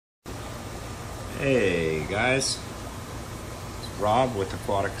Hey guys, it's Rob with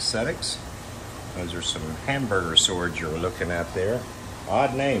Aquatic Aesthetics. Those are some hamburger swords you're looking at there.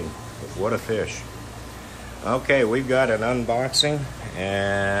 Odd name, but what a fish. Okay, we've got an unboxing,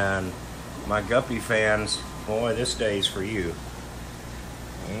 and my guppy fans, boy, this day's for you.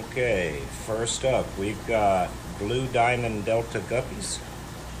 Okay, first up, we've got Blue Diamond Delta guppies.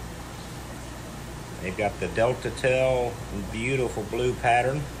 They've got the Delta tail, beautiful blue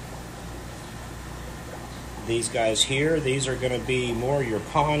pattern. These guys here, these are going to be more your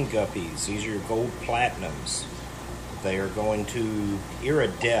pond guppies. These are your gold platinums. They are going to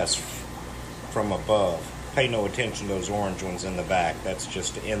iridesce from above. Pay no attention to those orange ones in the back. That's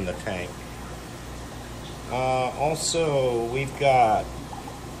just in the tank. Also, we've got,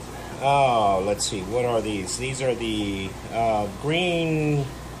 let's see, what are these? These are the green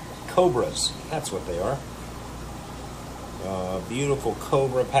cobras. That's what they are. Beautiful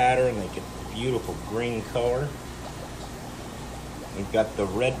cobra pattern. They get beautiful green color. We've got the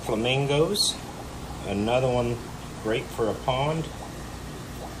red flamingos, another one great for a pond,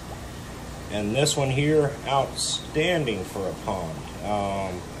 and this one here, outstanding for a pond.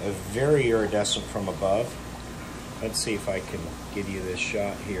 A very iridescent from above. Let's see if I can give you this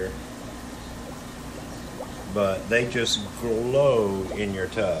shot here, but they just glow in your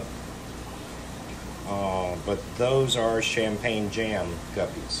tub. But those are champagne jam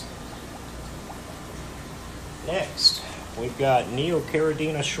guppies. Next, we've got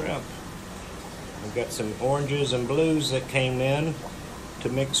Neocaridina shrimp. We've got some oranges and blues that came in to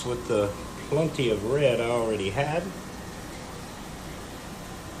mix with the plenty of red I already had.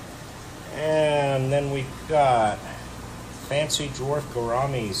 And then we've got fancy dwarf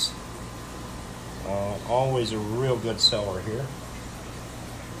gouramis. Always a real good seller here.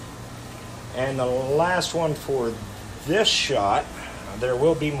 And the last one for this shot, there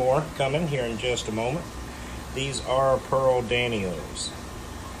will be more coming here in just a moment. These are pearl danios.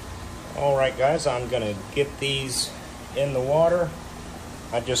 Alright guys, I'm going to get these in the water.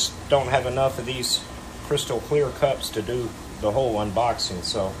 I just don't have enough of these crystal clear cups to do the whole unboxing.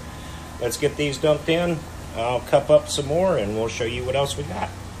 So let's get these dumped in. I'll cup up some more and we'll show you what else we got.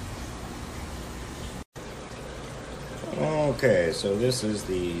 Okay, so this is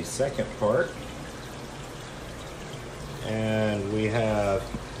the second part. And we have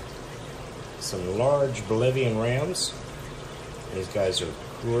some large Bolivian rams. These guys are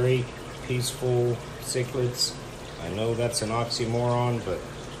great, peaceful cichlids. I know that's an oxymoron, but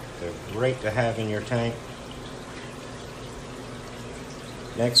they're great to have in your tank.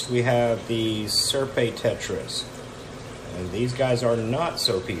 Next we have the Serpe tetras. And these guys are not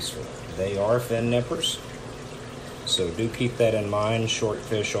so peaceful. They are fin nippers. So do keep that in mind, short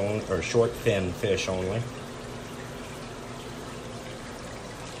fish only, or short fin fish only.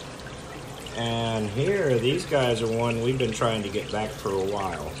 And here, these guys are one we've been trying to get back for a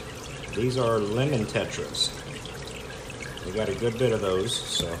while. These are lemon tetras. We got a good bit of those,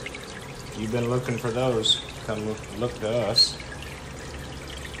 so if you've been looking for those, come look to us.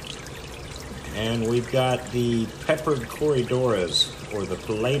 And we've got the peppered corridoras, or the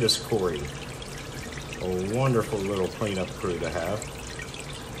pilatus corry. A wonderful little cleanup crew to have.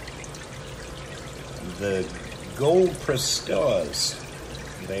 The gold pristillas.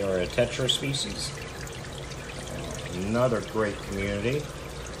 They are a tetra species. Another great community.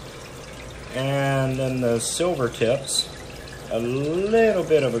 And then the silver tips. A little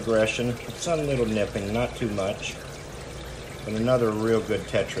bit of aggression, some little nipping, not too much. And another real good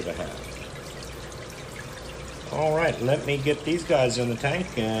tetra to have. Alright, let me get these guys in the tank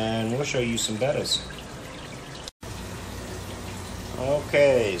and we'll show you some bettas.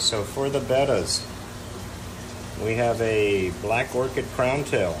 Okay, so for the bettas, we have a black orchid crown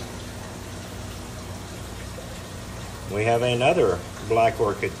tail. We have another black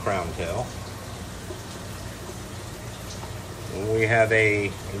orchid crown tail. We have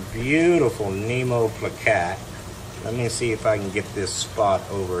a beautiful Nemo placat. Let me see if I can get this spot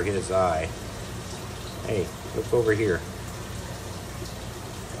over his eye. Hey, look over here.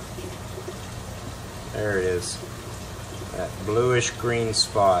 There it is. That bluish green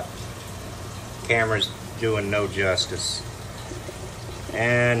spot. Camera's doing no justice.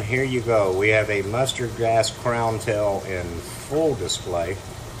 And here you go. We have a mustard grass crown tail in full display.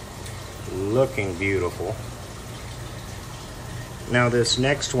 Looking beautiful. Now this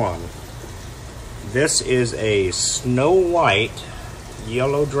next one. This is a snow white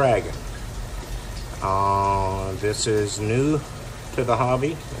yellow dragon. This is new to the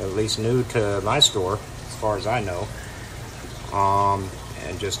hobby, at least new to my store, as far as I know.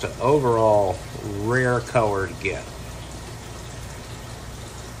 And just an overall rare color to get.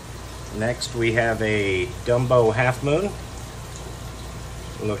 Next we have a Dumbo Half Moon,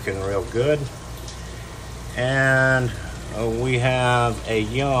 looking real good. And we have a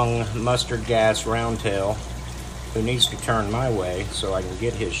young mustard gas roundtail who needs to turn my way so I can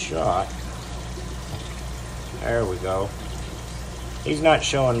get his shot. There we go. He's not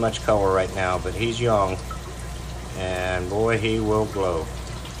showing much color right now, but he's young, and boy, he will glow.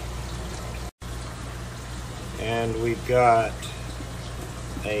 And we've got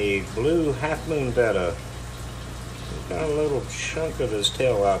a blue half moon betta. He's got a little chunk of his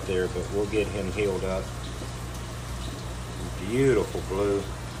tail out there, but we'll get him healed up. Beautiful blue.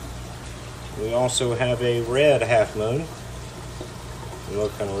 We also have a red half moon,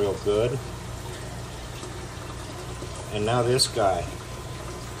 looking real good. And now this guy.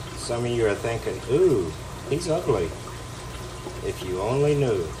 Some of you are thinking, ooh, he's ugly. If you only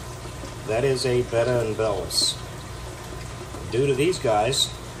knew. That is a betta and bellis. Due to these guys,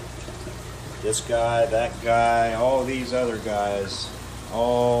 this guy, that guy, all these other guys,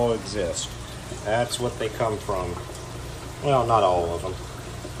 all exist. That's what they come from. Well, not all of them,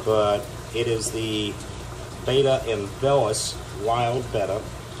 but it is the betta and bellis wild betta.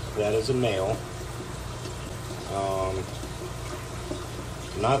 That is a male.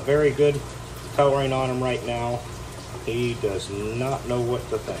 Not very good coloring on him right now. He does not know what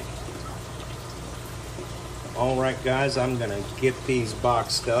to think. Alright guys, I'm going to get these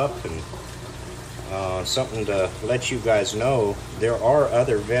boxed up, and something to let you guys know, there are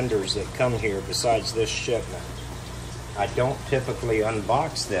other vendors that come here besides this shipment. I don't typically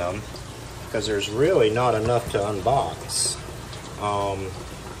unbox them because there's really not enough to unbox.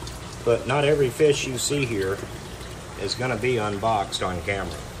 But not every fish you see here is going to be unboxed on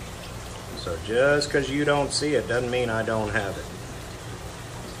camera. So just because you don't see it doesn't mean I don't have it.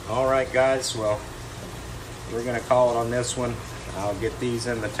 Alright guys, well, we're going to call it on this one. I'll get these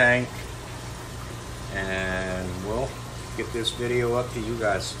in the tank, and we'll get this video up to you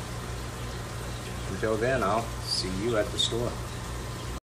guys. Until then, I'll see you at the store.